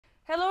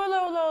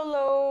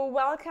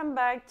welcome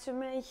back to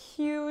my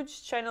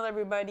huge channel,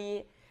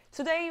 everybody.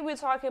 Today we're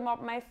talking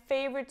about my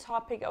favorite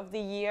topic of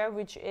the year,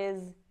 which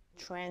is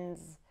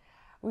trends.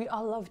 We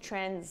all love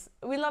trends.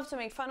 We love to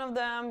make fun of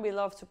them. We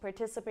love to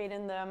participate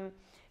in them.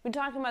 We're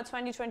talking about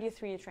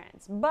 2023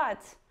 trends.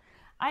 But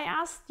I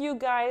asked you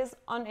guys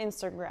on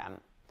Instagram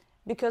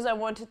because I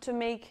wanted to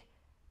make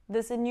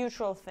this a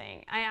neutral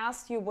thing. I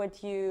asked you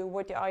what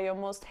are your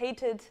most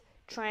hated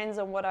trends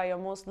and what are your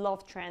most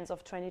loved trends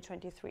of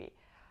 2023.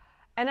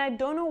 And I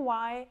don't know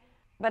why,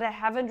 but I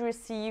haven't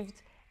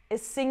received a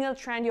single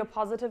trend you're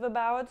positive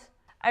about.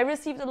 I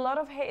received a lot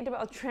of hate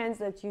about trends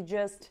that you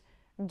just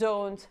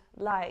don't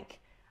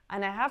like.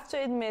 And I have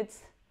to admit,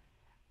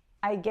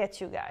 I get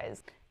you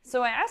guys.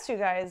 So I asked you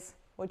guys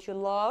what you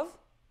love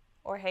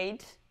or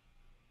hate.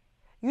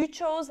 You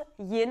chose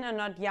yin and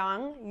not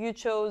yang. You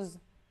chose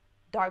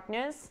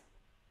darkness.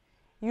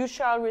 You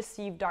shall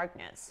receive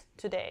darkness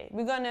today.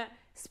 We're gonna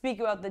speak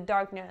about the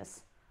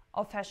darkness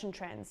of fashion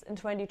trends in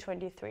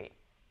 2023.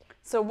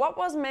 So what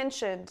was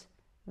mentioned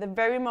the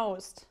very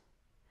most?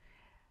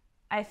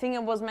 I think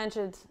it was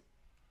mentioned,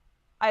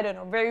 I don't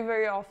know, very,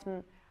 very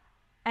often.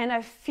 And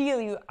I feel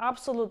you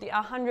absolutely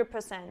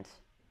 100%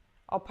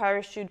 are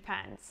parachute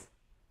pants.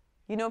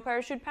 You know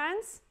parachute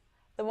pants?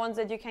 The ones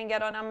that you can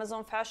get on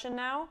Amazon Fashion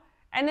now.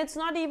 And it's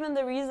not even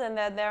the reason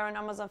that they're on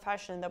Amazon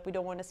Fashion that we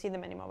don't want to see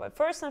them anymore. But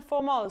first and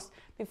foremost,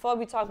 before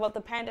we talk about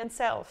the pant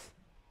itself,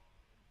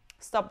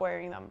 stop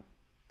wearing them.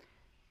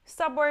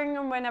 Stop wearing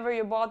them whenever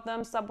you bought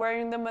them. Stop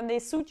wearing them when they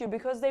suit you,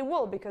 because they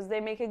will, because they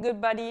make a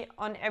good body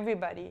on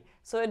everybody.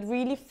 So it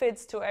really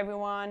fits to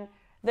everyone.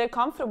 They're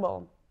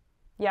comfortable.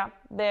 Yeah,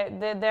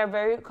 they're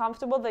very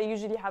comfortable. They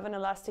usually have an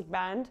elastic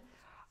band.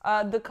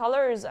 The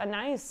colors are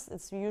nice.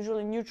 It's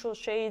usually neutral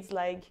shades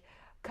like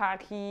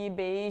khaki,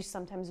 beige,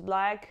 sometimes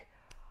black.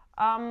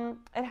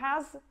 It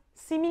has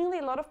seemingly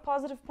a lot of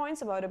positive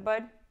points about it,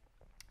 but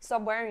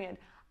stop wearing it.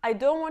 I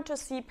don't want to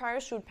see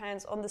parachute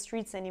pants on the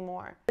streets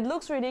anymore. It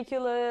looks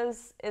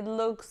ridiculous. It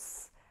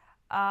looks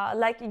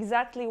like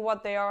exactly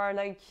what they are.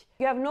 Like,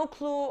 you have no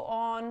clue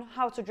on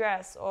how to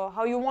dress or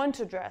how you want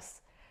to dress.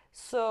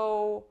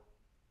 So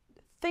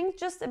think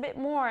just a bit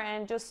more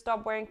and just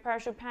stop wearing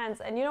parachute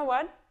pants. And you know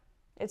what?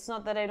 It's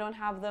not that I don't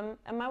have them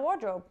in my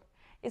wardrobe.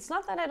 It's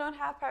not that I don't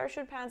have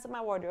parachute pants in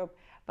my wardrobe,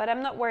 but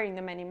I'm not wearing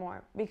them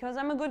anymore because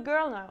I'm a good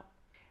girl now.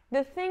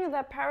 The thing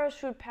that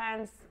parachute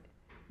pants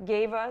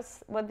gave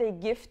us, what they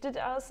gifted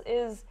us,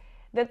 is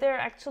that they're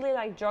actually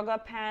like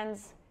jogger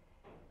pants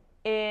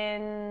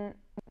in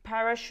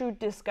parachute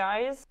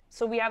disguise.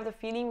 So we have the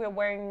feeling we're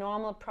wearing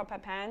normal proper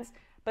pants,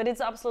 but it's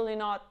absolutely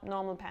not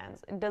normal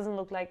pants. It doesn't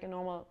look like a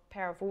normal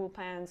pair of wool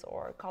pants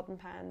or cotton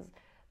pants,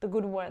 the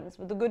good ones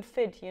with the good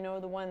fit, you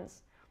know, the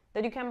ones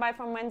that you can buy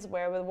from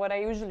menswear, with what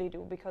I usually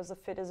do, because the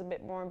fit is a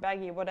bit more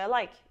baggy, what I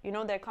like. You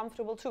know, they're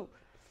comfortable too.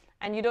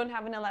 And you don't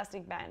have an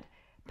elastic band.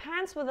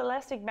 Pants with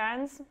elastic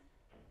bands,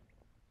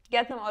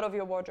 get them out of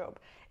your wardrobe.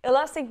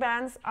 Elastic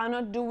bands are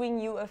not doing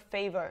you a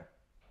favor.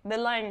 They're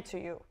lying to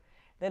you.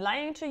 They're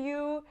lying to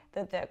you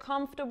that they're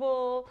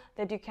comfortable,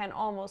 that you can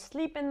almost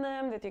sleep in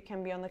them, that you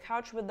can be on the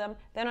couch with them.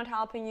 They're not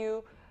helping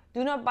you.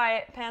 Do not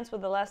buy pants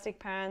with elastic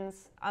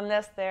pants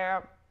unless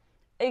they're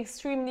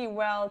extremely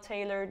well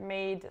tailored,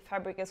 made.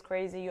 Fabric is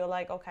crazy. You're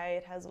like, okay,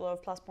 it has a lot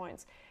of plus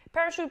points.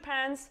 Parachute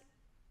pants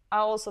are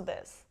also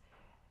this.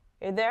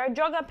 They're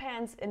jogger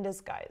pants in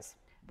disguise.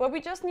 What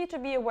we just need to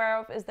be aware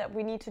of is that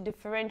we need to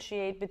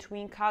differentiate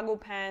between cargo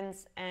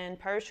pants and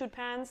parachute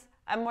pants.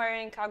 I'm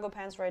wearing cargo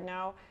pants right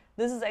now.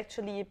 This is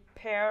actually a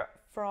pair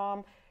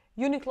from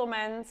Uniqlo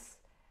Men's.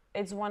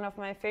 It's one of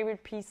my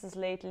favorite pieces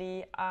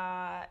lately.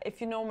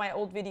 If you know my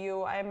old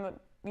video, I'm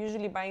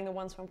usually buying the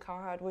ones from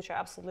Carhartt, which I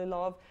absolutely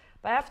love.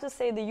 But I have to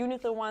say the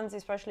Uniqlo ones,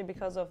 especially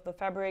because of the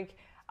fabric,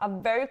 are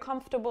very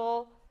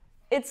comfortable.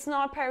 It's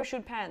not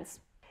parachute pants.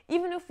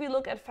 Even if we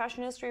look at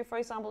fashion history, for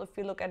example, if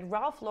we look at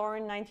Ralph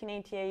Lauren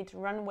 1988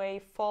 runway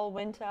fall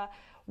winter,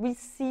 we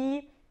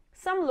see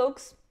some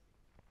looks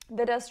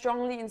that are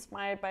strongly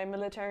inspired by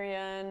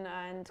militarian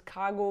and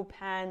cargo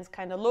pants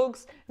kind of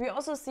looks. We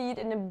also see it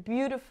in a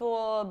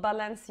beautiful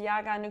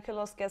Balenciaga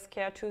Nicolas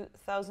Gasquet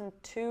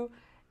 2002.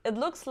 It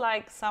looks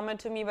like summer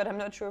to me, but I'm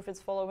not sure if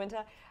it's fall or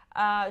winter.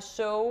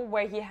 Show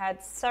where he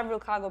had several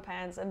cargo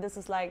pants, and this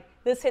is like,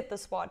 this hit the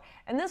spot.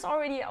 And this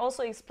already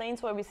also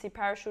explains why we see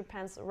parachute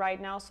pants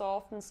right now so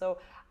often. So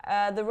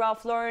the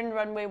Ralph Lauren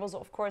runway was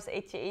of course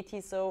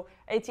 88, so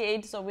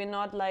we're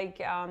not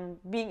like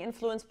being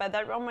influenced by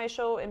that runway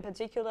show in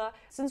particular.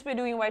 Since we're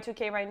doing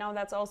Y2K right now,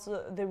 that's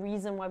also the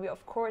reason why we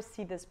of course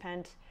see this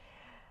pant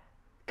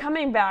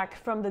coming back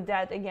from the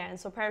dead again.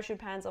 So parachute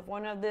pants of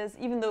one of this,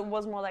 even though it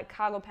was more like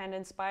cargo pant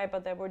inspired,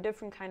 but there were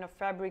different kind of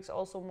fabrics,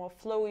 also more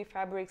flowy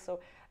fabrics. So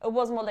it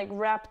was more like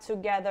wrapped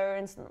together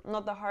and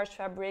not the harsh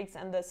fabrics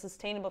and the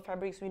sustainable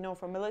fabrics we know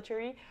from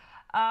military.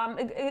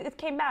 It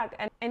came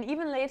back. And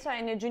even later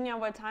in the Junya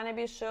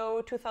Watanabe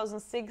show,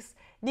 2006,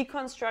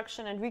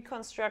 deconstruction and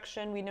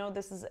reconstruction, we know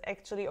this is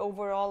actually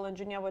overall in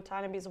Junya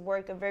Watanabe's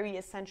work a very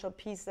essential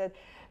piece that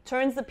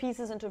turns the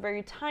pieces into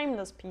very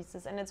timeless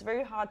pieces. And it's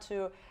very hard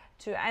to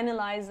to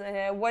analyze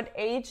what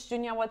age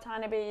Junya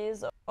Watanabe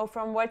is, or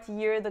from what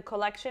year the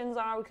collections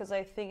are, because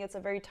I think it's a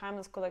very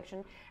timeless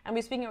collection. And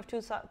we're speaking of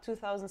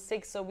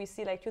 2006, so we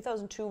see like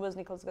 2002 was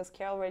Nicolas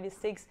Gasquet already,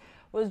 6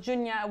 was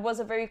Junya. It was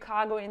a very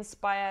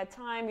cargo-inspired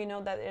time. You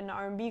know that in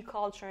R&B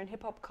culture and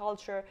hip-hop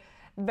culture,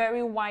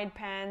 very wide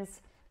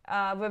pants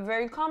were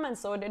very common,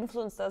 so it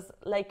influenced us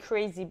like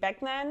crazy back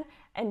then.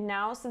 And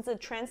now, since the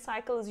trend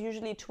cycle is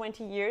usually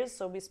 20 years,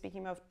 so we're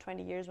speaking of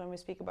 20 years when we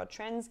speak about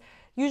trends,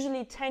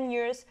 usually 10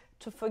 years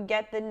to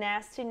forget the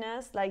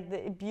nastiness, like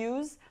the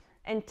abuse,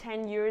 and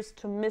 10 years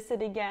to miss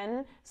it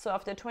again. So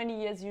after 20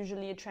 years,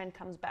 usually a trend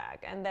comes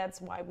back, and that's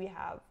why we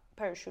have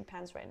parachute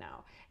pants right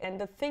now. And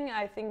the thing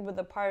I think with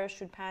the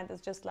parachute pant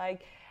is just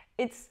like,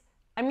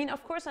 I mean,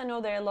 of course I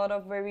know there are a lot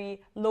of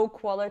very low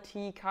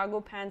quality cargo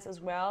pants as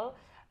well,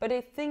 but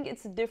I think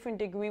it's a different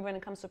degree when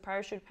it comes to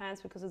parachute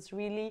pants, because it's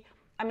really,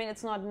 I mean,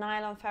 it's not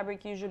nylon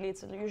fabric usually,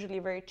 it's usually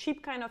a very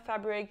cheap kind of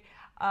fabric.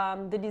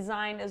 The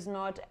design is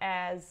not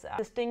as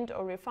distinct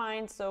or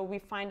refined, so we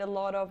find a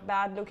lot of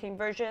bad looking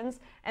versions,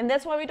 and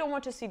that's why we don't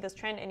want to see this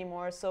trend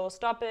anymore. So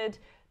stop it,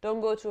 don't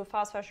go to a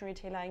fast fashion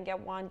retailer and get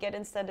one, get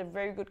instead a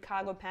very good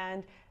cargo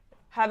pant,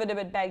 have it a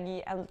bit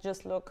baggy and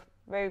just look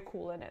very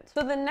cool in it.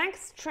 So the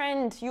next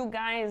trend you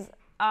guys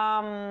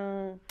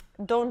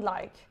don't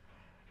like,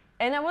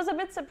 and I was a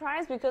bit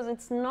surprised because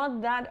it's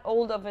not that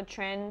old of a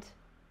trend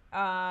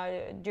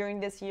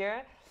during this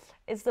year.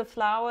 It's the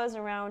flowers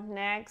around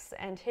necks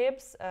and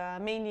hips,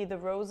 mainly the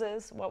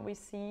roses, what we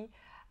see.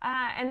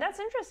 And that's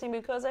interesting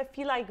because I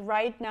feel like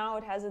right now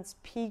it has its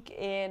peak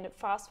in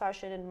fast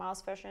fashion and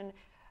mass fashion.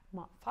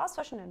 Fast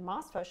fashion and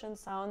mass fashion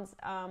sounds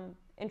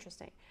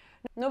interesting.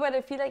 No, but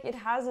I feel like it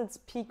has its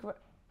peak. Okay,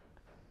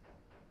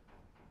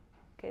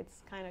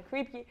 it's kind of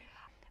creepy.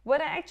 What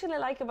I actually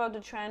like about the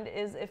trend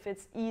is if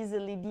it's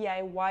easily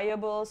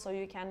DIY-able, so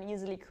you can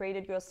easily create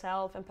it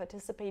yourself and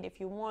participate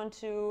if you want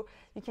to.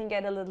 You can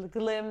get a little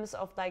glimpse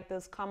of like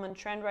this common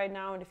trend right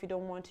now, and if you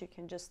don't want to, you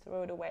can just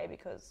throw it away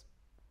because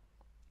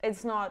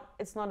it's not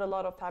a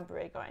lot of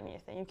fabric or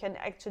anything. You can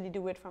actually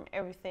do it from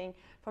everything,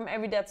 from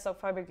every dead stock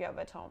fabric you have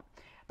at home.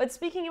 But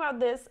speaking about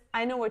this,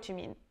 I know what you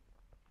mean.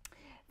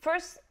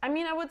 First, I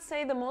mean, I would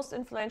say the most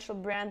influential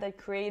brand that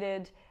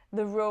created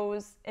the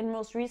rose in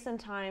most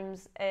recent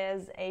times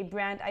as a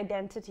brand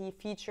identity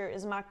feature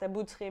is Magda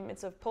Butrym.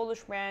 It's a Polish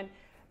brand,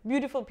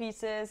 beautiful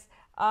pieces.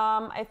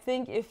 I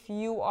think if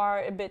you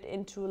are a bit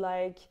into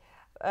like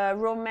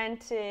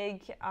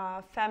romantic,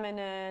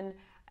 feminine,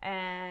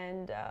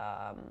 and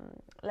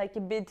like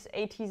a bit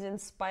 80s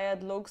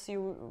inspired looks,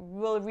 you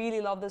will really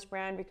love this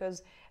brand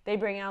because they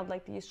bring out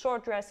like these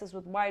short dresses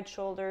with wide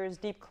shoulders,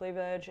 deep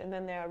cleavage, and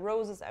then there are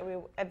roses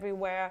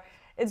everywhere.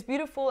 It's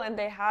beautiful, and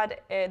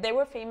they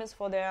were famous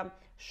for their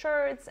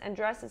shirts and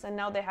dresses, and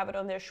now they have it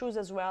on their shoes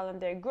as well, and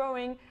they're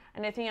growing.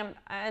 And I think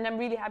I'm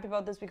really happy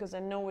about this because I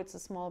know it's a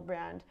small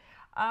brand.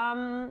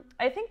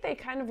 I think they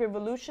kind of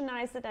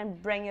revolutionized it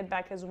and bring it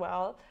back as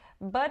well,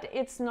 but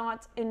it's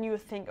not a new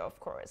thing, of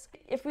course.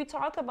 If we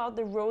talk about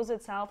the rose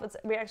itself,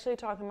 we're actually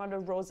talking about a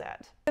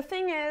rosette. The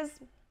thing is,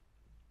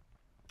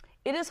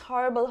 it is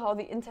horrible how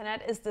the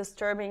internet is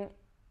disturbing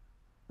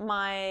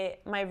my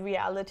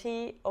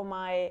reality or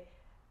my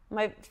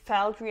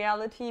felt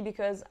reality,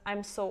 because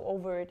I'm so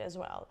over it as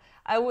well.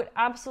 I would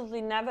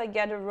absolutely never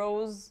get a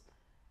rose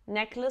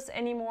necklace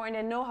anymore, and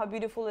I know how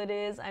beautiful it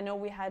is. I know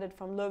we had it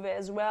from Loewe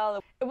as well.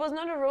 It was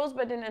not a rose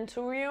but an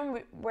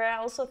anthurium, where I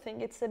also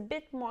think it's a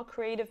bit more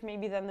creative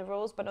maybe than the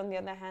rose, but on the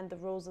other hand the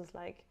rose is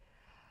like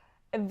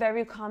a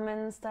very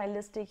common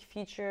stylistic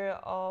feature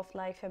of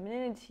like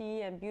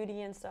femininity and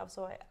beauty and stuff.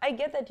 So I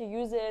get that you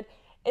use it.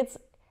 It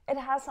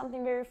has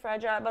something very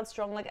fragile but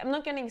strong. Like, I'm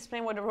not going to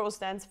explain what a rose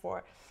stands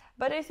for,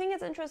 but I think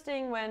it's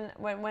interesting when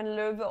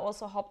Loewe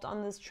also hopped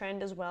on this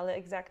trend as well,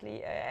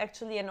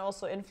 actually, and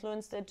also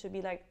influenced it to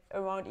be like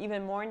around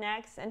even more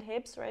necks and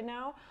hips right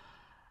now.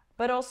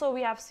 But also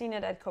we have seen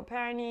it at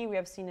Coperni, we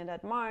have seen it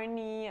at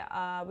Marni,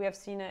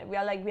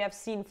 we have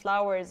seen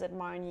flowers at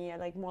Marni,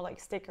 like more like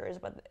stickers,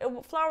 but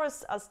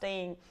flowers are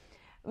staying.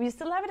 We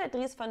still have it at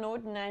Dries Van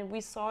Noten, and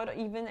we saw it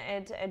even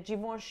at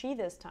Givenchy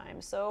this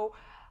time. So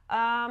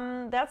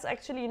that's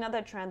actually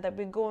another trend, that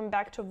we're going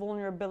back to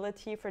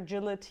vulnerability,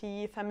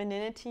 fragility,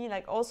 femininity,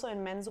 like also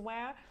in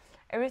menswear.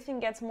 Everything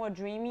gets more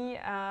dreamy,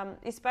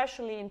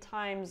 especially in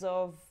times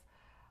of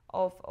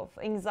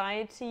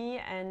anxiety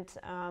and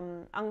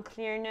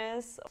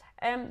unclearness.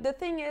 The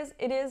thing is,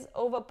 it is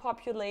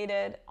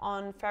overpopulated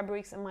on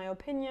fabrics, in my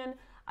opinion.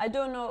 I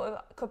don't know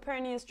if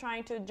Coperni is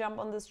trying to jump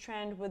on this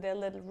trend with their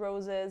little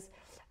roses.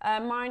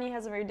 Marni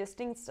has a very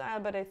distinct style,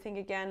 but I think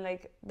again,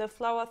 like, the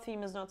flower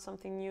theme is not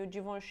something new.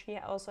 Givenchy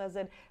also has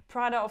it.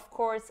 Prada, of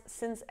course,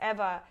 since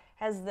ever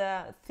has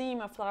the theme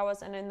of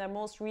flowers, and in their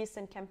most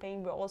recent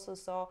campaign we also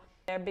saw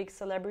their big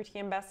celebrity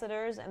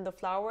ambassadors and the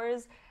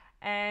flowers.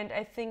 And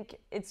I think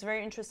it's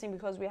very interesting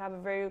because we have a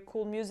very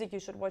cool music. You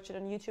should watch it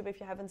on YouTube if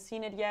you haven't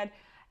seen it yet.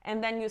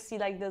 And then you see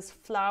like this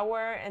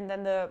flower and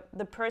then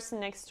the person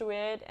next to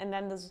it, and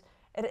then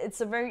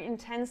it's a very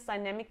intense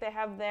dynamic they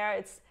have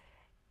there.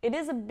 It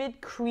is a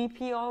bit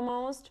creepy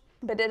almost,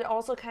 but it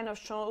also kind of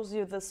shows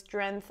you the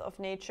strength of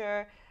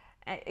nature.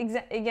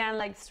 Again,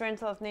 like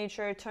strength of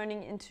nature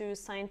turning into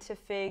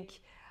scientific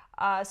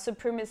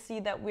supremacy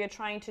that we're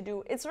trying to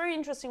do. It's very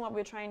interesting what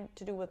we're trying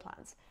to do with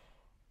plants.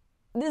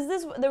 Is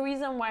this the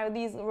reason why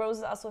these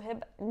roses are so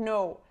hip?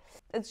 No.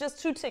 It's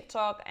just too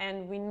TikTok,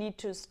 and we need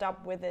to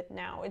stop with it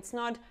now. It's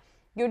not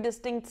your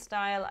distinct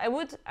style. I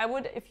would,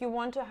 if you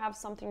want to have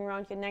something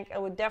around your neck, I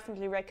would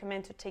definitely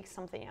recommend to take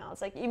something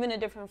else, like even a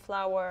different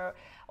flower,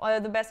 or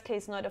the best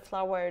case, not a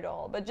flower at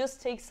all. But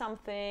just take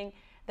something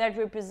that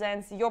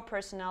represents your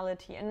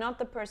personality and not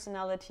the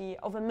personality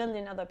of a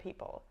million other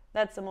people.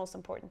 That's the most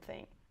important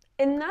thing.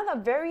 Another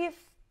very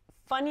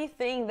funny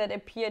thing that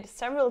appeared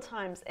several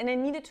times, and I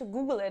needed to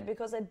Google it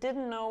because I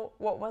didn't know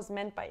what was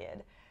meant by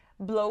it.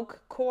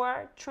 Bloke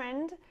core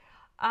trend.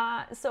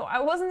 So I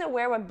wasn't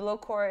aware what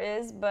bloke core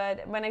is,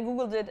 but when I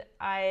Googled it,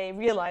 I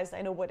realized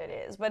I know what it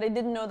is, but I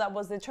didn't know that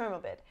was the term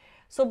of it.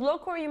 So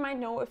bloke core you might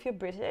know if you're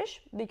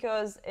British,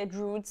 because it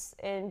roots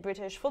in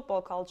British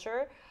football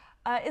culture.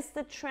 It's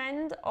the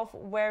trend of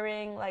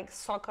wearing like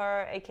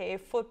soccer, aka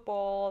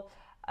football,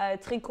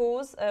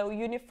 tricots,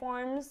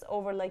 uniforms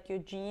over like your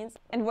jeans,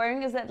 and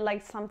wearing is that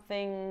like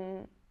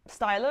something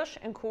stylish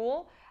and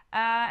cool.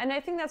 And I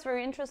think that's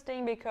very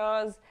interesting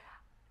because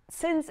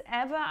since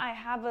ever I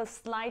have a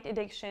slight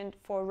addiction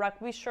for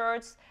rugby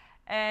shirts,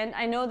 and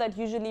I know that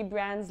usually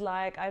brands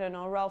like, I don't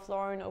know, Ralph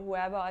Lauren or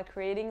whoever are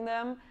creating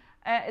them.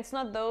 It's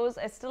not those.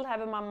 I still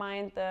have in my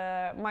mind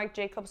the Marc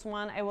Jacobs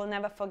one, I will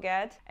never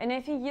forget. And I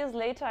think years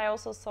later I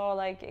also saw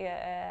like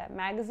a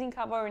magazine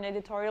cover or an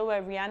editorial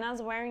where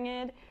Rihanna's wearing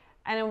it,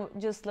 and it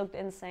just looked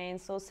insane.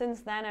 So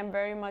since then I'm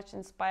very much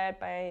inspired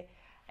by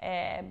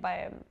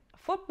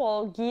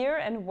football gear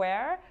and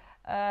wear.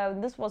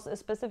 This was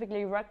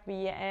specifically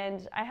rugby,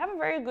 and I have a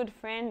very good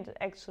friend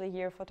actually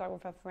here,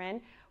 photographer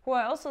friend, who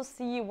I also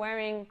see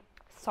wearing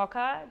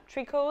soccer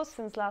tricots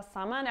since last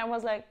summer, and I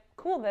was like,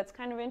 cool, that's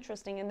kind of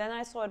interesting. And then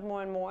I saw it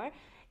more and more,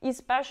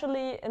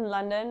 especially in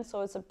London, so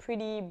it's a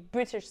pretty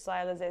British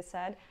style, as I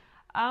said.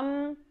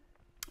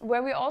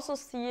 Where we also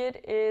see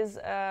it is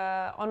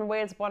on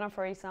Wales Bonner,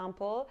 for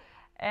example.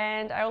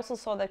 And I also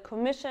saw that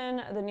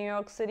Commission, the New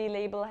York City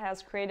label,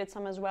 has created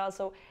some as well.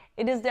 So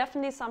it is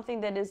definitely something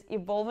that is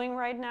evolving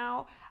right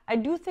now. I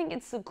do think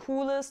it's the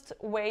coolest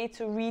way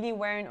to really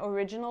wear an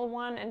original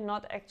one and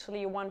not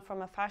actually one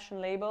from a fashion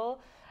label.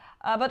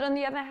 But on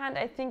the other hand,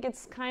 I think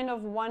it's kind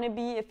of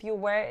wannabe if you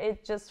wear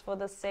it just for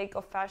the sake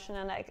of fashion,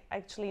 and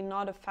actually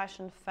not a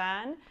fashion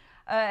fan,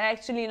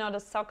 actually not a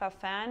soccer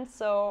fan.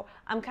 So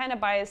I'm kind of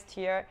biased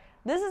here.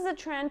 This is a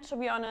trend, to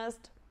be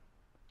honest.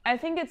 I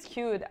think it's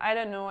cute. I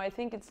don't know. I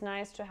think it's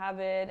nice to have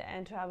it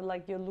and to have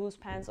like your loose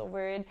pants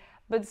over it.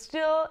 But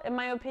still, in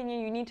my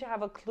opinion, you need to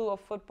have a clue of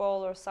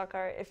football or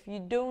soccer. If you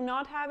do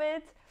not have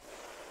it,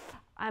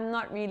 I'm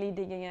not really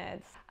digging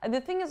it.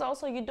 The thing is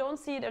also, you don't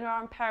see it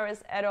around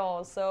Paris at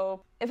all.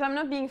 So if I'm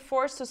not being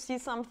forced to see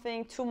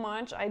something too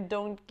much, I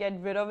don't get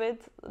rid of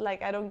it.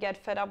 Like, I don't get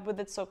fed up with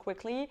it so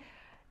quickly.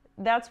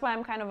 That's why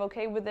I'm kind of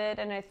okay with it,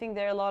 and I think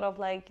there are a lot of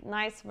like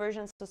nice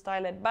versions to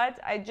style it. But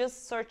I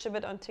just searched a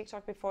bit on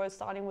TikTok before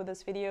starting with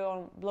this video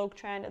on bloke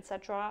trend,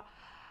 etc.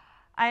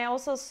 I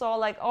also saw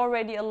like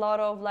already a lot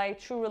of like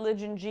True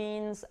Religion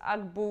jeans,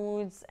 Ugg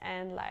boots,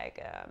 and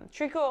like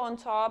tricot on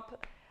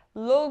top.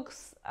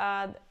 Looks,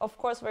 of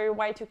course, very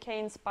Y2K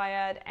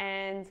inspired,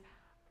 and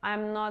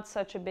I'm not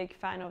such a big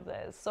fan of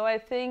this. So I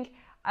think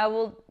I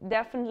will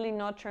definitely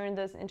not turn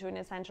this into an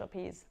essential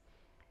piece.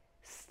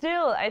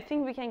 Still, I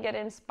think we can get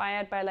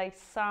inspired by like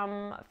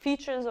some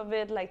features of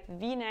it, like the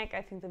V-neck.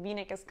 I think the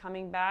V-neck is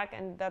coming back,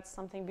 and that's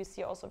something we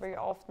see also very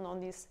often on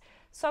these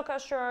soccer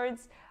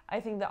shirts. I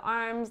think the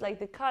arms, like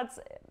the cuts.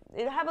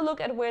 Have a look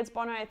at Wales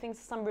Bonner. I think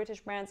some British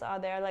brands are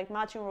there, like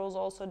Martin Rose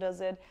also does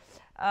it,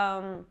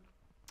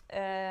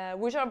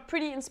 which are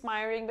pretty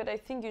inspiring, but I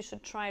think you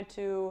should try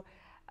to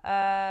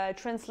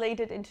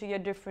translate it into your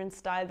different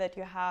style that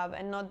you have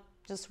and not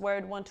just wear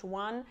it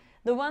one-to-one.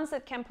 The ones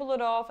that can pull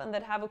it off and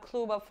that have a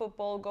clue about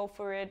football, go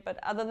for it. But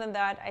other than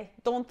that, I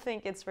don't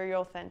think it's very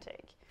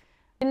authentic.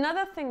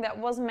 Another thing that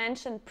was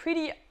mentioned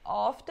pretty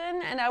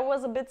often, and I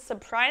was a bit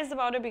surprised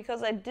about it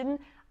because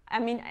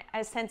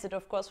I sense it,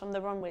 of course, from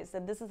the runways,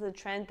 that this is a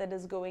trend that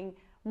is going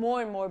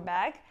more and more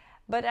back.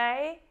 But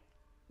I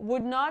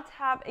would not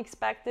have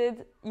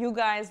expected you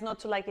guys not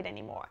to like it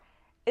anymore.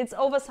 It's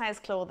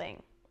oversized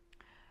clothing.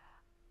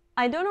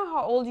 I don't know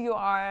how old you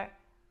are,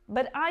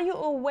 but are you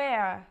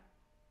aware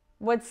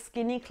what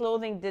skinny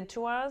clothing did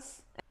to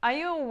us? Are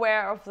you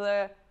aware of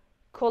the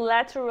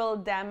collateral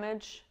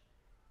damage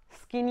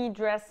skinny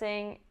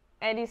dressing,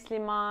 Hedi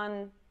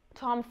Slimane,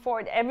 Tom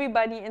Ford,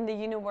 everybody in the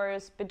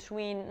universe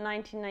between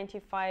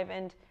 1995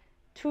 and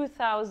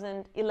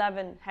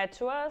 2011 had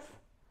to us?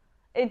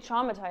 It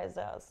traumatized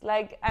us.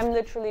 Like, I'm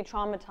literally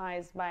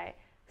traumatized by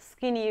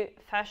skinny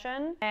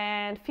fashion.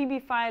 And Phoebe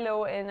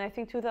Philo in, I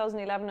think,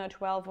 2011 or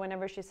 12,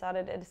 whenever she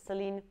started at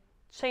Celine,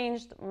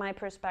 changed my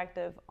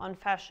perspective on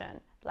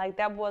fashion. Like,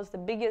 that was the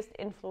biggest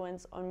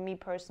influence on me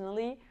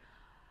personally.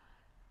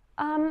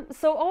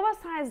 So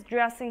oversized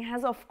dressing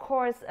has, of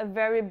course, a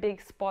very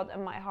big spot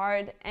in my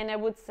heart, and I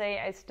would say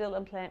I still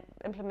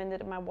implement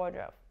it in my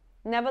wardrobe.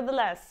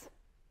 Nevertheless,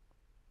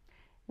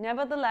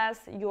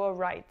 you're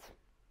right.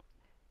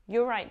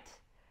 You're right.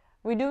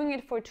 We're doing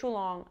it for too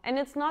long. And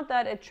it's not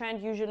that a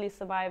trend usually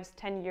survives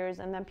 10 years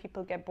and then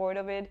people get bored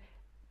of it.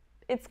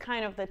 It's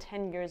kind of the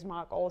 10 years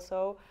mark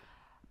also.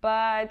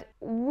 But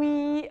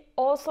we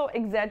also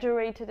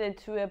exaggerated it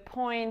to a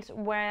point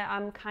where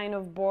I'm kind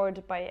of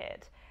bored by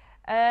it.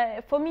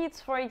 For me, it's,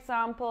 for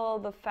example,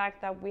 the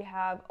fact that we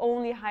have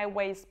only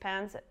high-waist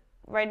pants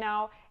right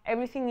now.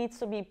 Everything needs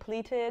to be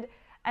pleated.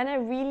 And I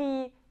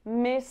really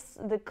miss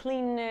the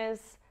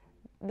cleanness,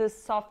 the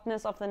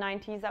softness of the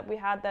 90s that we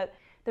had, that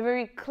the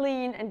very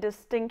clean and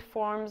distinct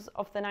forms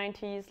of the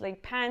 90s,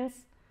 like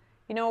pants.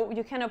 You know,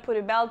 you cannot put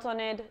a belt on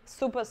it,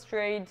 super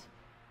straight,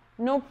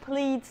 no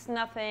pleats,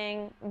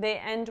 nothing. They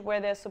end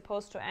where they're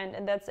supposed to end,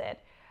 and that's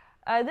it.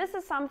 This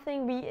is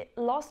something we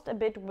lost a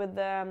bit with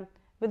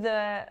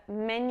the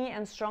many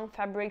and strong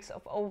fabrics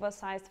of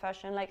oversized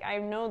fashion. Like, I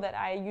know that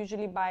I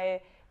usually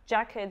buy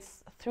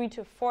jackets 3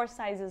 to 4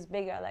 sizes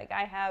bigger. Like,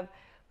 I have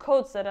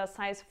coats that are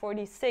size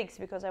 46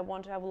 because I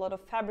want to have a lot of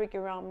fabric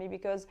around me,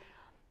 because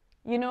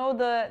you know,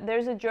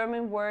 there's a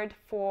German word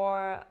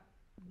for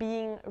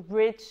being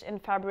rich in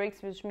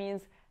fabrics, which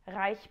means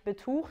reich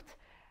betucht,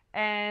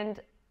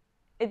 and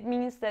it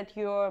means that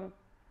you're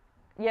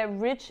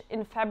rich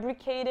in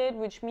fabricated,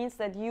 which means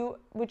that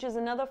which is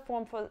another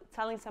form for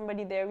telling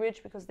somebody they're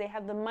rich, because they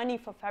have the money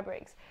for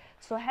fabrics.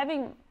 So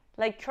having,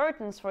 like,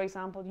 curtains, for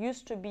example,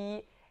 used to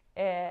be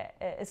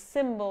a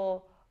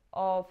symbol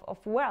of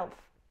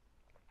wealth.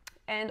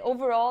 And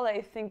overall,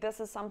 I think this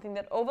is something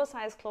that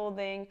oversized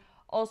clothing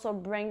also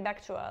bring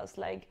back to us,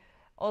 like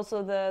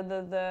also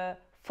the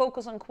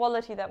focus on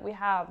quality that we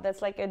have.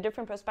 That's like a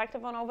different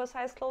perspective on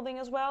oversized clothing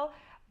as well,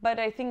 but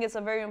I think it's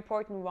a very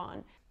important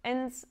one.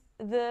 And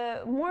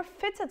the more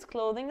fitted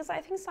clothing is, I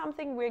think,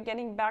 something we're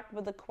getting back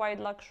with the quiet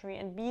luxury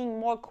and being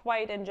more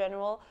quiet in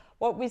general.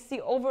 What we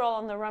see overall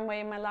on the runway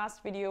in my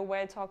last video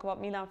where I talk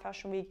about Milan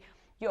Fashion Week,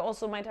 you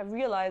also might have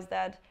realized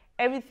that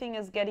everything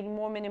is getting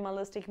more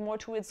minimalistic, more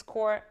to its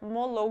core,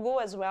 more logo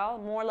as well,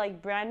 more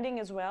like branding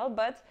as well,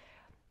 but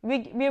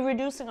we're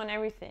reducing on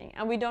everything,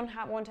 and we don't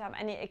want to have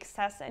any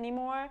excess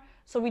anymore,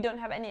 so we don't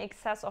have any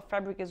excess of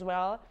fabric as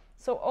well.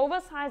 So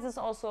oversize is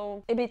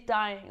also a bit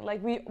dying.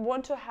 Like, we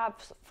want to have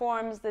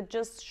forms that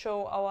just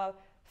show our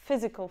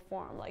physical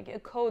form, like a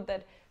coat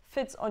that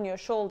fits on your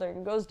shoulder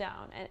and goes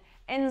down and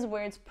ends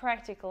where it's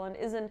practical, and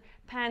isn't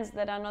pants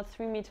that are not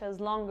 3 meters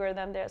longer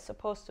than they're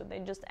supposed to. They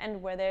just end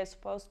where they're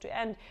supposed to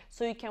end,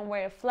 so you can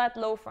wear a flat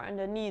loafer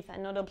underneath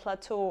and not a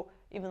plateau,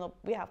 even though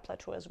we have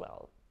plateau as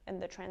well in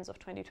the trends of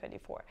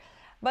 2024.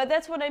 But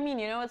that's what I mean,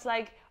 you know, it's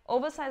like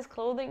oversized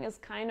clothing is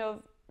kind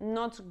of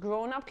not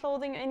grown-up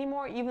clothing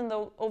anymore, even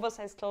though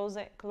oversized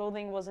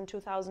clothing was in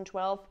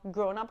 2012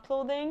 grown-up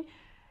clothing.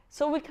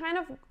 So we kind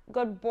of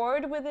got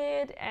bored with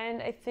it,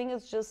 and I think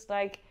it's just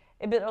like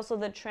a bit also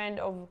the trend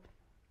of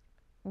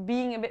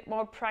being a bit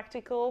more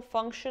practical,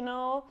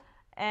 functional,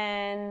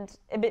 and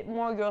a bit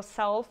more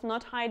yourself,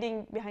 not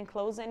hiding behind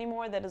clothes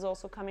anymore. That is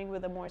also coming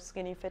with a more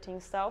skinny fitting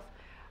stuff.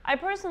 I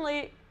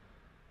personally,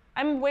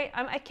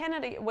 I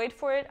cannot wait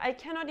for it. I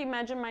cannot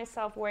imagine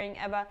myself wearing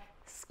ever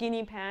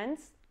skinny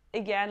pants.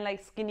 Again,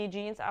 like skinny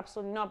jeans,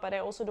 absolutely not, but I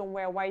also don't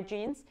wear white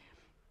jeans.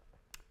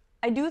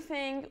 I do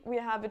think we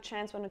have a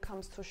chance when it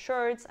comes to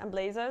shirts and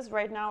blazers.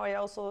 Right now, I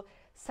also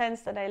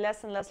sense that I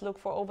less and less look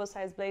for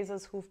oversized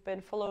blazers who've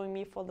been following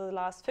me for the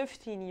last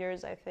 15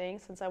 years, I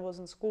think, since I was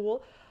in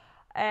school.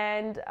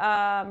 And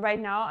right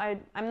now,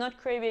 I'm not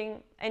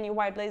craving any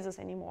white blazers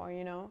anymore,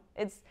 you know.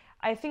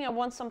 I think I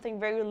want something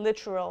very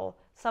literal,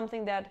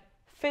 something that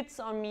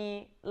fits on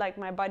me like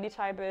my body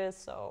type is.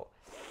 So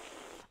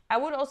I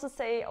would also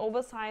say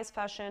oversized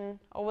fashion,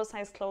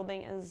 oversized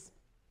clothing is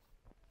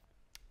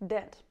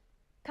dead.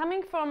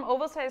 Coming from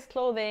oversized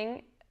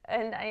clothing,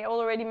 and I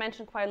already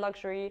mentioned quiet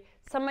luxury,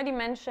 somebody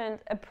mentioned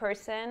a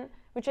person,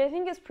 which I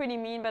think is pretty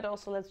mean, but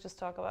also let's just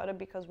talk about it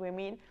because we're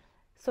mean.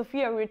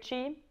 Sofia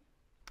Richie.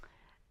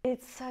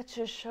 It's such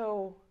a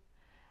show.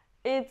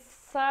 It's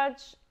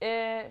such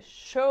a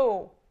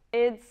show.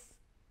 It's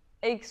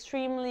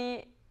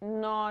extremely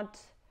not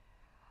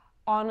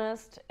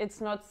honest, it's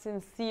not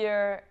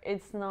sincere,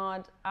 it's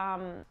not,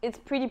 it's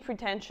pretty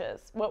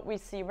pretentious what we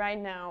see right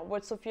now,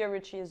 what Sofia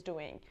Richie is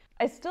doing.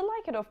 I still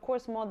like it, of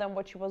course, more than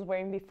what she was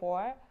wearing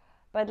before,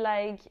 but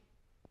like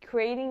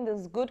creating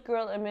this good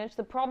girl image.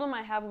 The problem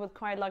I have with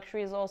quiet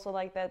luxury is also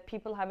like that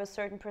people have a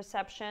certain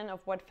perception of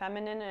what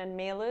feminine and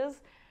male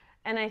is.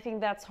 And I think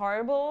that's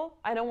horrible.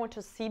 I don't want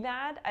to see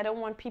that. I don't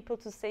want people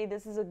to say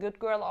this is a good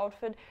girl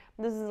outfit,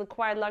 this is a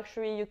quiet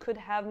luxury, you could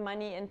have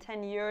money in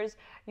 10 years,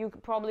 you're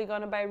probably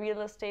gonna buy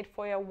real estate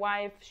for your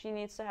wife, she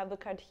needs to have the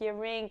Cartier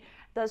ring,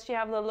 does she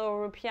have the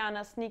Loro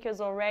Piana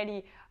sneakers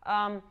already,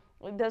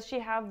 does she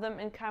have them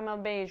in camel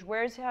beige,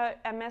 where's her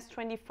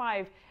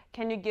MS-25,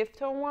 can you gift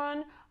her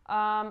one,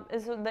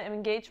 Is the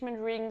engagement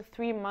ring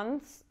 3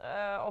 months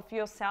of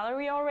your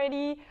salary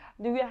already?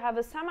 Do you have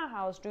a summer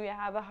house? Do you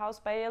have a house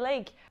by a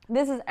lake?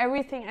 This is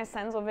everything I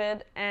sense of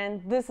it,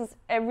 and this is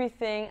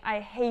everything I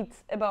hate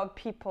about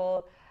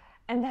people,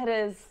 and that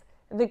is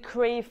the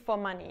crave for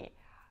money.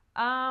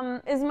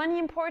 Is money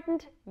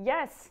important?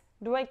 Yes.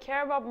 Do I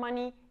care about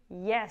money?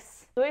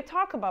 Yes. Do I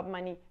talk about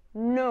money?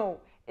 No.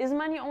 Is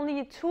money only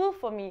a tool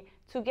for me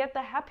to get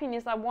the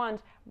happiness I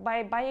want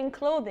by buying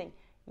clothing?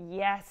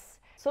 Yes.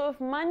 So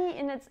if money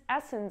in its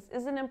essence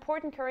is an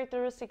important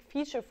characteristic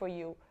feature for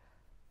you,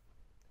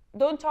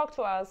 don't talk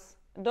to us,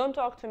 don't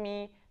talk to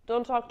me,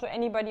 don't talk to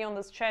anybody on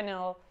this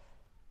channel.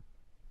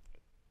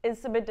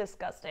 It's a bit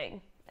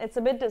disgusting. It's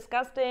a bit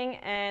disgusting,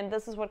 and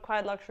this is what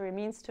quiet luxury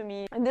means to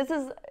me. And this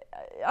is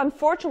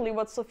unfortunately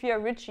what Sofia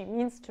Richie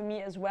means to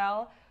me as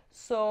well.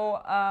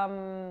 So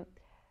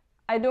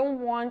I don't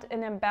want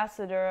an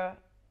ambassador.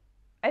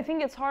 I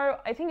think it's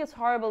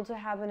horrible to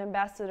have an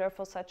ambassador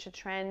for such a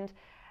trend.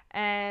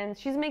 And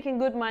she's making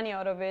good money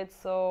out of it,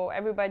 so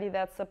everybody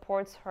that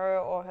supports her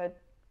or her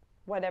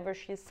whatever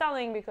she's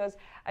selling, because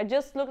I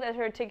just looked at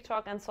her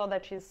TikTok and saw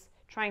that she's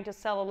trying to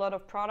sell a lot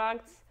of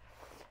products.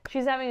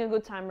 She's having a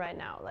good time right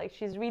now. Like,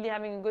 she's really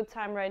having a good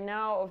time right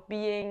now of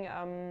being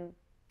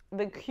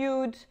the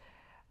cute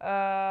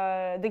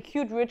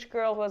rich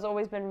girl who has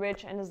always been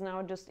rich and is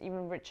now just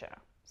even richer.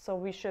 So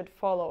we should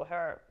follow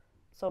her.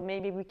 So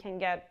maybe we can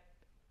get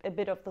a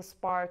bit of the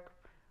spark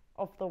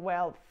of the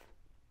wealth.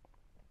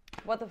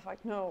 What the fuck?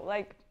 No,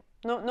 like,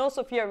 no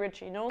Sofia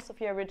Richie. No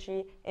Sofia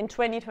Richie in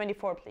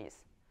 2024, please.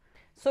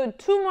 So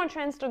 2 more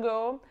trends to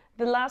go.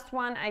 The last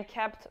one I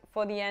kept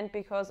for the end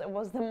because it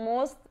was the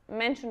most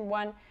mentioned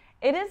one.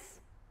 It is,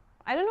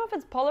 I don't know if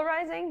it's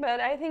polarizing, but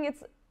I think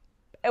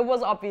it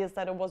was obvious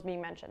that it was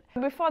being mentioned.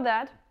 Before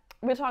that,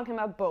 we're talking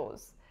about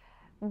bows.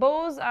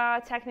 Bows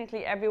are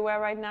technically everywhere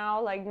right now,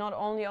 like not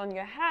only on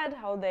your head,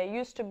 how they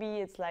used to be,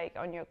 it's like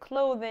on your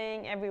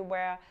clothing,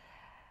 everywhere.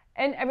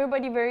 And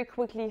everybody very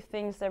quickly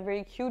thinks they're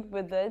very cute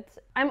with it.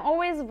 I'm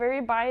always very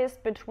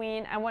biased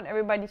between I want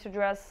everybody to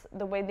dress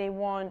the way they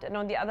want, and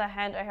on the other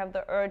hand I have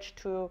the urge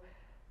to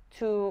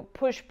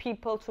push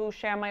people to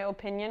share my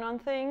opinion on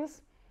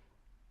things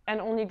and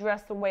only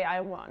dress the way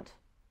I want.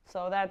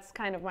 So that's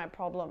kind of my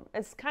problem.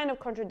 It's kind of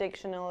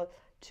contradictional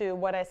to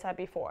what I said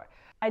before.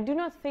 I do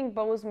not think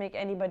bows make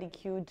anybody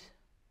cute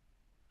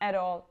at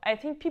all. I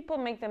think people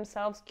make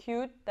themselves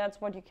cute. That's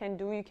what you can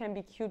do. You can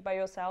be cute by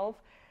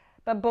yourself.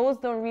 But bows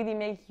don't really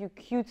make you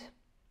cute,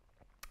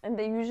 and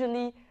they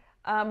usually,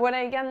 what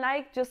I again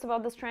like just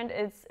about this trend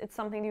is it's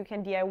something you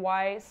can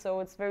DIY, so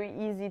it's very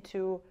easy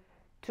to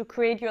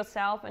create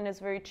yourself, and it's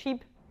very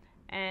cheap,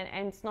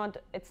 and it's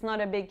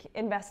not a big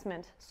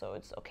investment, so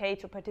it's okay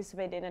to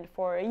participate in it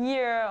for a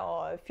year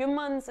or a few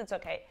months. It's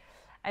okay,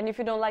 and if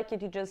you don't like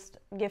it, you just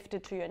gift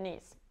it to your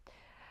niece.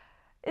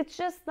 It's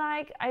just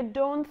like, I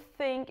don't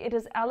think it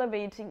is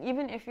elevating,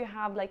 even if you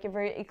have like a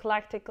very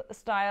eclectic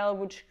style,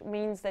 which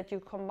means that you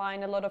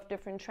combine a lot of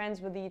different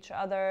trends with each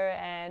other,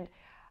 and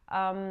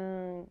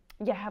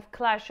you have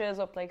clashes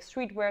of like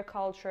streetwear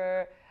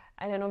culture,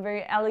 I don't know,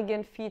 very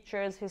elegant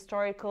features,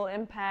 historical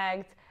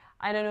impact,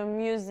 I don't know,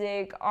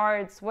 music,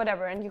 arts,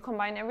 whatever, and you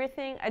combine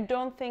everything. I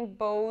don't think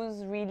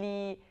bows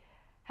really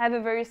have a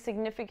very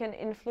significant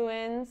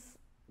influence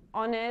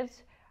on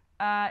it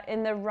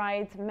in the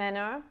right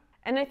manner.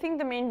 And I think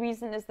the main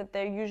reason is that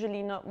they're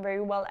usually not very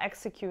well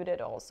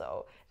executed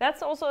also.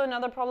 That's also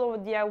another problem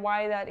with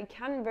DIY, that it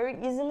can very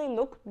easily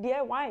look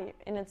DIY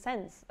in a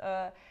sense.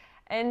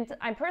 And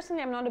I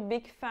personally am not a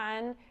big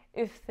fan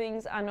if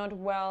things are not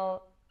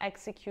well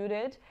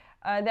executed.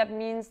 That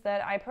means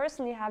that I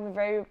personally have a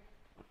very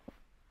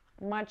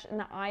much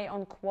an eye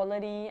on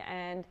quality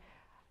and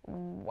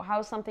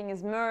how something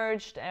is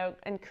merged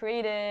and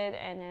created,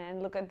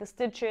 and look at the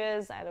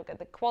stitches, I look at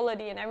the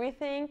quality and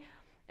everything.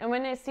 And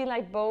when I see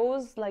like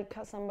bows, like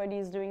somebody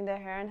is doing their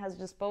hair and has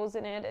just bows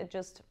in it, it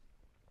just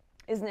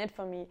isn't it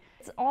for me.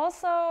 It's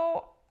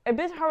also a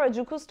bit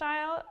Harajuku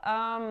style,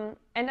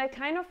 and I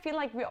kind of feel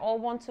like we all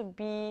want to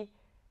be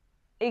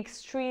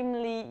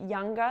extremely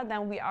younger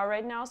than we are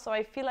right now. So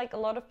I feel like a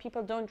lot of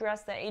people don't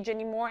dress their age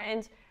anymore,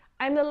 and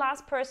I'm the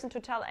last person to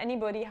tell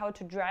anybody how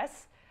to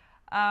dress.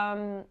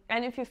 And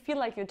if you feel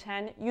like you're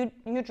 10,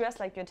 you dress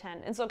like you're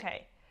 10. It's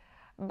okay.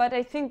 But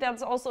I think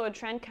that's also a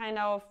trend kind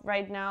of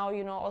right now,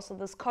 you know, also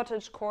this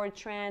cottagecore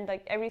trend,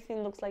 like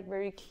everything looks like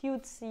very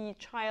cutesy,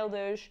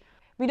 childish.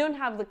 We don't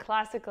have the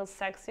classical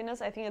sexiness.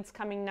 I think it's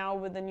coming now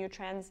with the new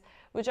trends,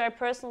 which I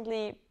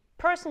personally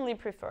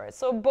prefer.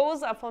 So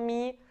bows are for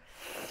me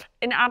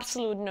an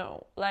absolute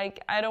no.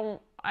 Like I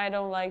don't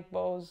like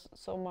bows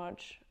so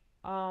much.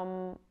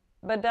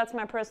 But that's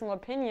my personal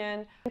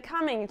opinion.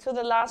 Coming to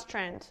the last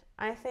trend,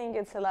 I think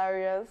it's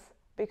hilarious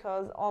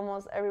because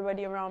almost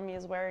everybody around me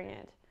is wearing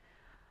it.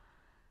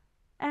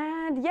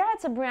 And yeah,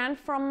 it's a brand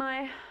from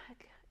my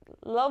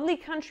lovely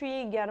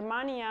country,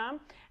 Germania.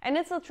 And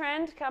it's a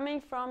trend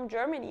coming from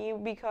Germany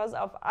because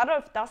of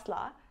Adolf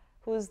Dassler,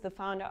 who's the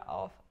founder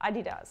of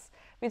Adidas.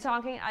 We're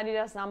talking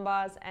Adidas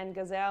Sambas and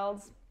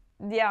Gazelles.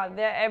 Yeah,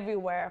 they're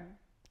everywhere.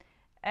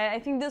 I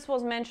think this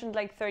was mentioned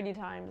like 30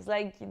 times.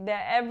 Like,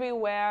 they're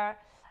everywhere.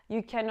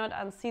 You cannot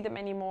unsee them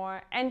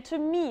anymore. And to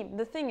me,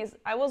 the thing is,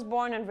 I was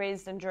born and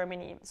raised in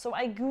Germany. So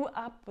I grew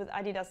up with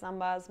Adidas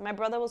Sambas. My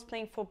brother was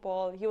playing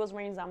football. He was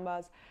wearing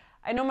Sambas.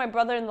 I know my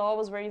brother-in-law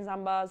was wearing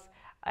Sambas.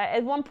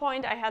 At one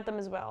point, I had them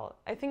as well.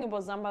 I think it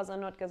was Sambas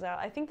and not Gazelle.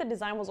 I think the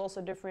design was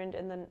also different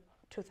in the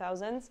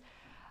 2000s.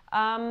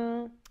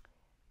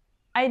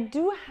 I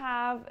do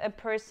have a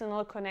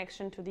personal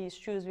connection to these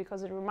shoes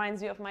because it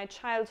reminds me of my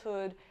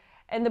childhood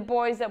and the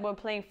boys that were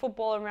playing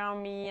football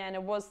around me, and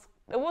it was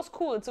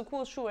cool. It's a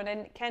cool shoe, and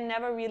I can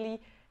never really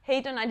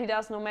hate on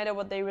Adidas no matter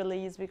what they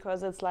release,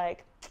 because it's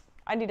like,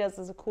 Adidas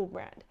is a cool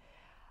brand.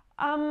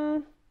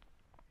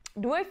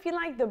 Do I feel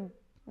like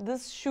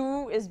this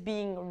shoe is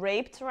being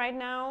raped right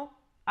now?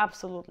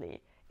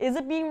 Absolutely. Is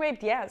it being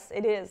raped? Yes,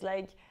 it is.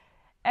 Like,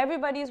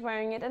 everybody's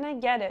wearing it, and I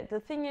get it.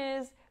 The thing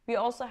is, we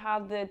also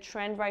have the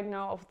trend right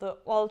now of the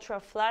ultra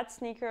flat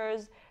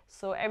sneakers.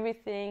 So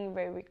everything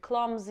very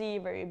clumsy,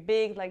 very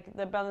big, like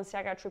the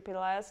Balenciaga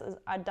Triple S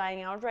are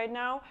dying out right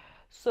now.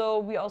 So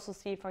we also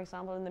see, for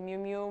example, in the Miu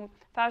Miu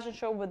fashion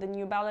show with the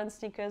New Balance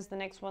sneakers, the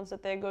next ones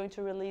that they're going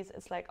to release,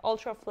 it's like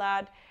ultra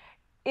flat.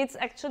 It's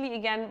actually,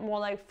 again, more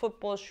like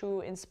football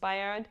shoe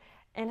inspired.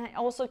 And I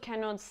also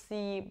cannot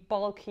see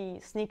bulky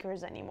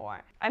sneakers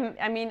anymore.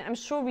 I'm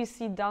sure we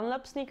see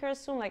Dunlop sneakers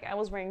soon. Like, I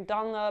was wearing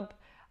Dunlop,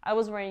 I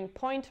was wearing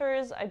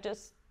Pointers. I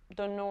just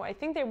don't know. I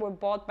think they were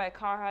bought by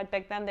Carhartt.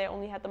 Back then, they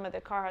only had them at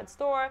the Carhartt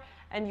store,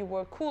 and you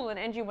were cool and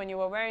edgy when you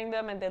were wearing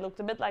them, and they looked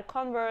a bit like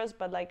Converse,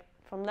 but like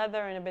from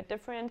leather and a bit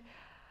different.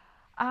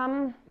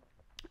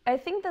 I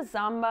think the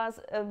Sambas,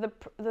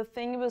 the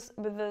thing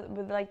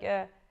with like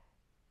a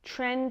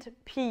trend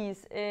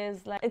piece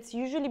is like, it's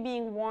usually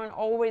being worn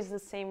always the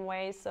same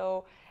way.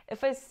 So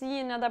if I see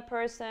another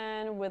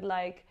person with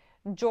like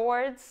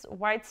jorts,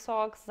 white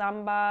socks,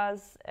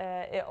 Sambas,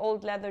 an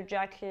old leather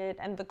jacket,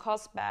 and the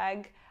COS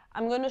bag,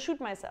 I'm gonna shoot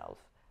myself.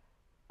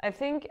 I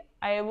think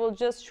I will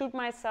just shoot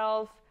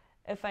myself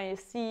if I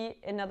see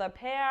another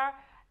pair,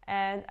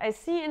 and I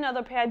see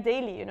another pair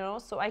daily, you know,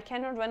 so I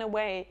cannot run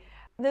away.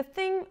 The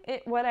thing,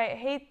 what I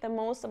hate the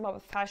most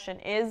about fashion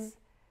is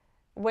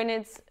when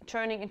it's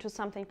turning into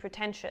something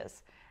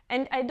pretentious.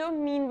 And I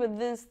don't mean with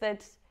this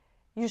that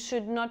you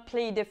should not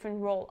play a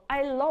different role.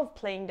 I love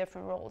playing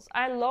different roles.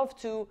 I love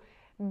to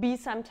be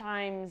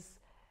sometimes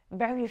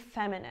very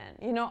feminine,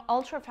 you know,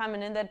 ultra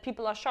feminine, that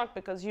people are shocked,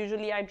 because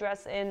usually I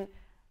dress in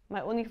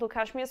my Uniqlo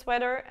cashmere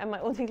sweater and my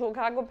Uniqlo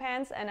cargo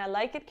pants, and I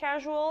like it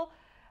casual,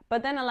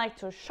 but then I like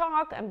to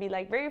shock and be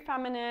like very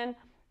feminine,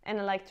 and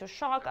I like to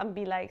shock and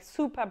be like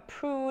super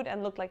prude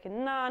and look like a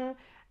nun,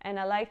 and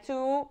I like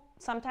to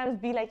sometimes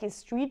be like a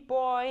street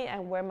boy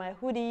and wear my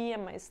hoodie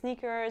and my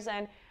sneakers,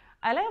 and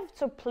I love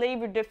to play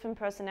with different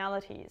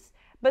personalities.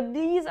 But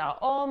these are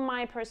all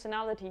my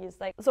personalities.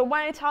 Like, so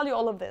why I tell you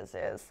all of this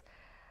is,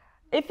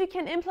 if you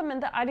can implement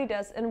the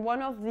Adidas in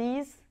one of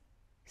these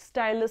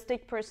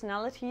stylistic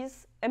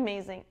personalities,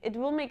 amazing. It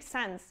will make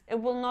sense.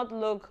 It will not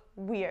look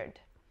weird.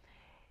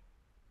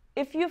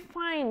 If you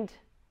find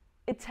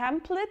a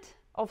template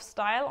of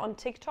style on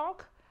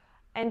TikTok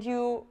and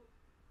you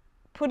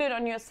put it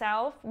on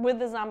yourself with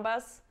the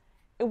Sambas,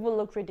 it will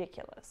look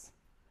ridiculous.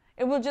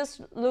 It will just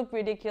look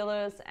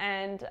ridiculous,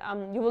 and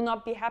you will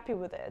not be happy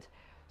with it.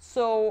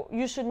 So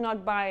you should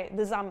not buy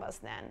the Sambas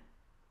then.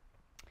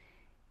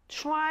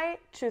 Try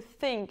to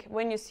think,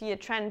 when you see a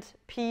trend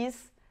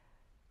piece,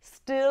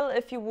 still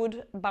if you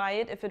would buy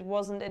it if it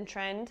wasn't in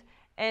trend,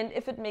 and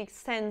if it makes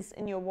sense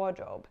in your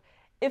wardrobe.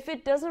 If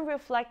it doesn't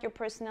reflect your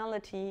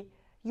personality,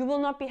 you will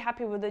not be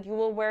happy with it. You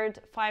will wear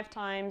it 5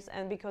 times,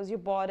 and because you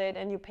bought it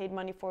and you paid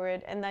money for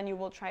it, and then you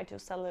will try to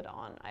sell it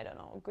on, I don't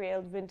know,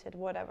 Grailed, Vinted,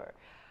 whatever.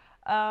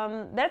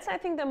 That's, I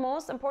think, the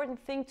most important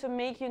thing to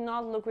make you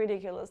not look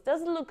ridiculous.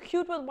 Does it look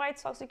cute with white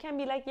socks? You can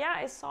be like, yeah,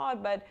 I saw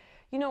it, but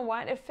you know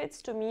what, it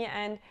fits to me,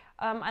 and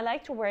I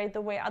like to wear it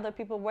the way other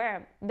people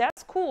wear.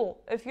 That's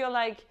cool. If you're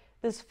like,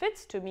 this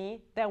fits to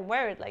me, then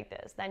wear it like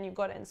this. Then you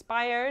got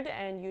inspired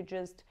and you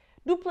just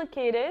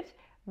duplicate it,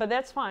 but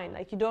that's fine.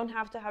 Like, you don't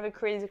have to have a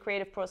crazy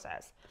creative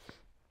process.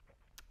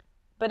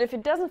 But if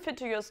it doesn't fit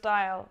to your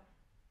style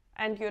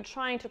and you're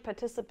trying to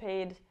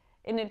participate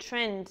in a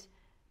trend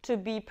to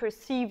be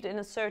perceived in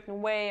a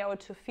certain way or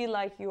to feel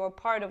like you are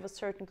part of a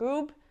certain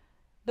group,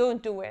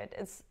 don't do it.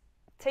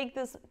 Take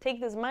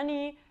this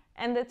money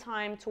and the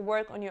time to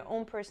work on your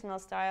own personal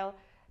style,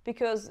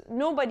 because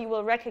nobody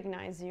will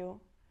recognize you.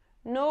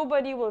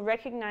 Nobody will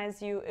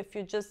recognize you if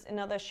you're just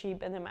another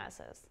sheep in the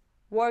masses.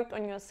 Work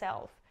on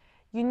yourself.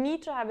 You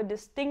need to have a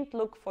distinct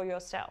look for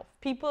yourself.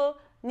 People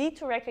need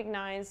to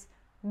recognize,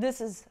 this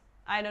is,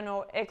 I don't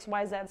know,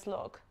 XYZ's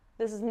look.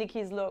 This is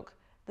Nikki's look.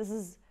 This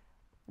is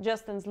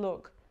Justin's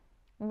look.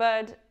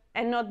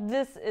 And not,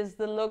 this is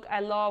the look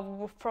I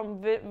love.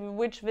 From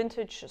which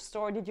vintage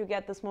store did you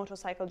get this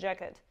motorcycle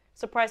jacket?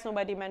 Surprised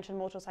nobody mentioned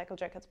motorcycle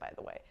jackets, by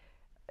the way.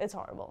 It's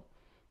horrible.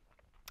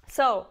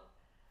 So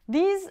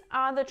these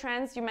are the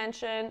trends you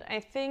mentioned. I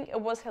think it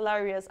was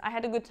hilarious. I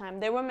had a good time.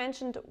 They were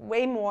mentioned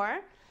way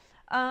more.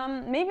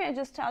 Maybe I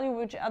just tell you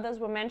which others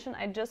were mentioned.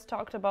 I just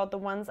talked about the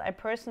ones I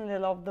personally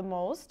love the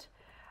most.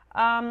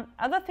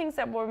 Other things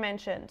that were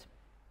mentioned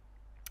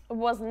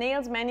was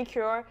nails,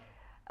 manicure.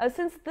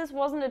 Since this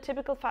wasn't a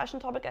typical fashion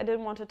topic, I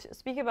didn't want to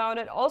speak about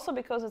it. Also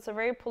because it's a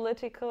very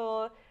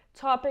political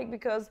topic,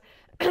 because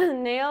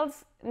nail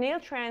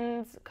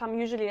trends come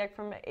usually like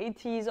from the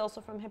 80s,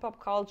 also from hip-hop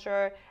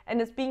culture, and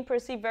it's being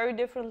perceived very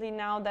differently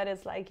now that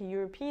it's like a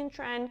European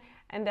trend.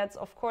 And that's,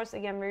 of course,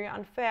 again, very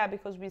unfair,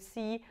 because we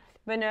see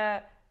when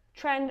a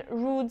trend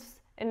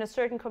roots in a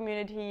certain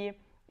community,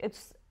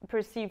 it's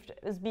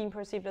being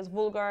perceived as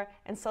vulgar,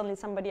 and suddenly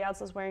somebody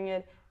else is wearing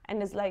it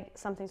and it's like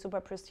something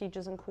super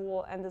prestigious and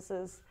cool. And this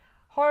is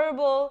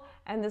horrible,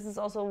 and this is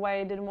also why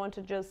I didn't want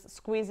to just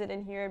squeeze it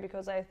in here,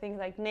 because I think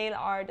like nail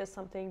art is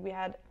something we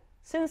had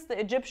since the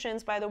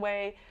Egyptians, by the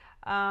way.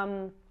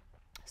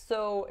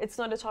 So it's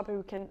not a topic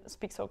we can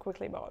speak so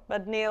quickly about,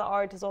 but nail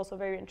art is also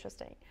very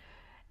interesting.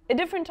 A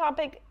different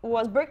topic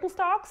was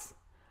Birkenstocks.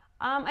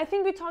 I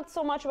think we talked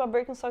so much about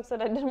Birkenstocks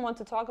that I didn't want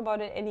to talk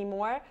about it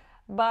anymore.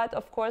 But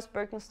of course,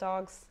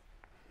 Birkenstocks,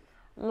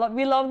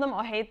 we love them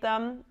or hate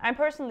them. I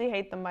personally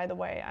hate them, by the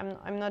way.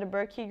 I'm not a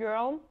Birkie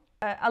girl.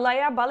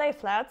 Alaya ballet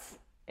flats,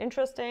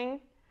 interesting.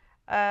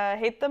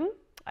 Hate them.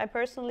 I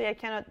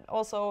cannot.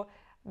 Also,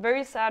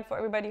 very sad for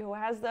everybody who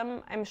has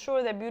them. I'm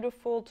sure they're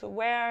beautiful to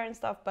wear and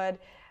stuff, but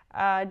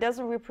it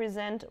doesn't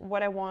represent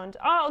what I want.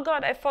 Oh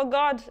God, I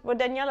forgot what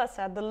Daniela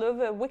said, the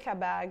Loewe wicker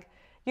bag.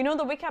 You know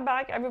the wicker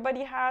bag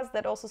everybody has,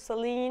 that also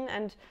Celine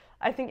and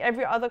I think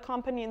every other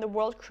company in the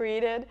world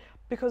created,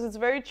 because it's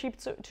very cheap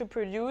to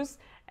produce,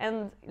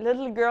 and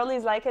little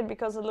girlies like it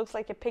because it looks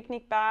like a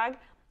picnic bag,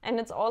 and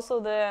it's also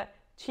the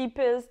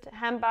cheapest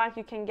handbag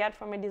you can get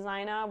from a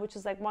designer, which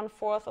is like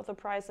 1/4 of the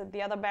price that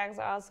the other bags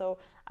are. So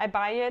I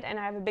buy it and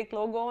I have a big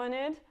logo on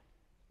it.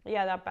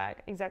 Yeah, that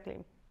bag,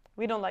 exactly.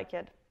 We don't like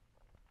it.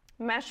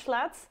 Mesh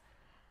flats.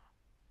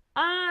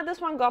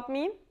 This one got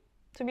me,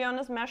 to be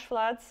honest. Mesh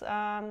flats,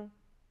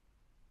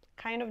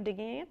 kind of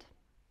digging it.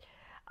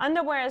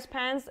 Underwear as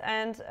pants,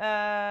 and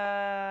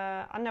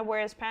underwear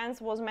as pants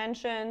was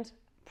mentioned.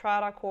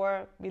 Prada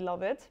core, we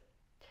love it.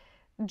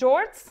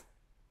 Jorts.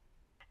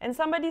 And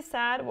somebody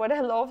said, what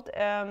I loved,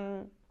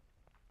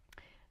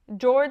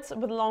 jorts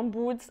with long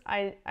boots,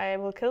 I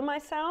will kill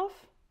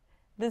myself.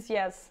 This,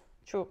 yes,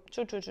 true.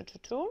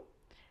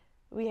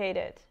 We hate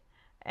it.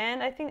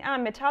 And I think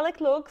metallic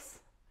looks,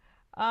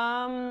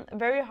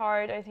 very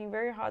hard. I think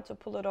very hard to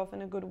pull it off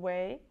in a good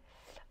way.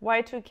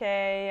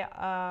 Y2K,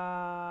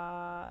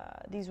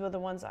 these were the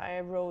ones I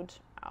wrote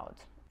out.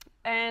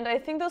 And I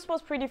think this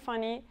was pretty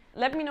funny.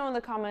 Let me know in the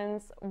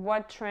comments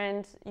what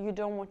trend you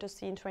don't want to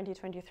see in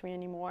 2023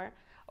 anymore,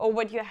 or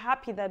what you're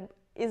happy that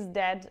is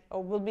dead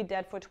or will be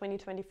dead for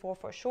 2024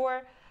 for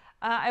sure.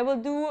 I will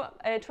do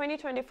a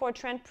 2024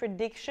 trend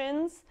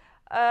predictions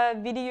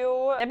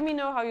video. Let me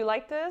know how you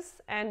like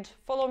this, and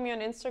follow me on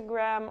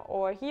Instagram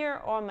or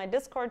here or on my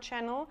Discord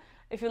channel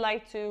if you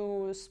like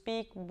to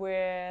speak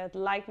with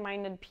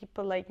like-minded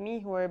people like me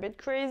who are a bit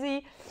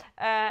crazy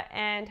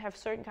and have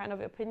certain kind of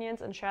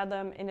opinions, and share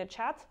them in a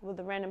chat with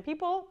the random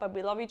people. But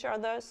we love each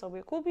other, so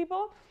we're cool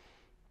people.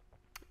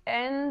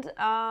 And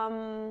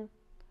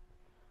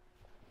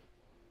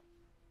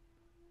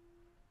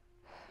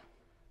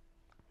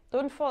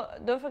don't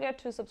forget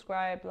to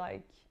subscribe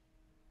like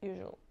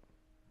usual.